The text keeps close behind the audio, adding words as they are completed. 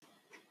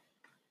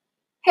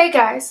Hey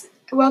guys,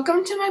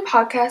 welcome to my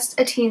podcast,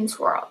 A Teen's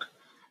World.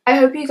 I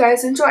hope you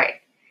guys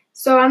enjoy.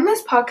 So, on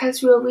this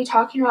podcast, we will be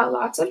talking about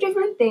lots of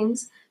different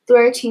things through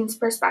our teen's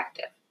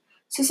perspective.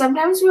 So,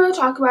 sometimes we will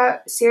talk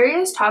about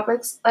serious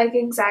topics like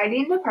anxiety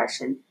and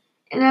depression,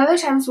 and other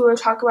times we will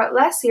talk about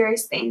less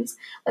serious things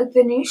like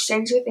the new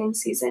Stranger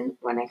Things season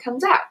when it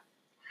comes out.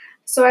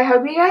 So, I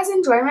hope you guys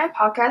enjoy my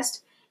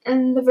podcast,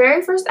 and the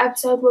very first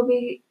episode will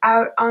be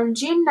out on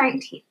June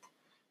 19th.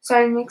 So,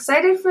 I'm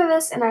excited for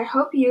this, and I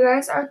hope you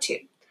guys are too.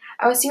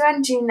 I will see you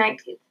on June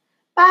 19th.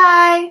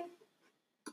 Bye!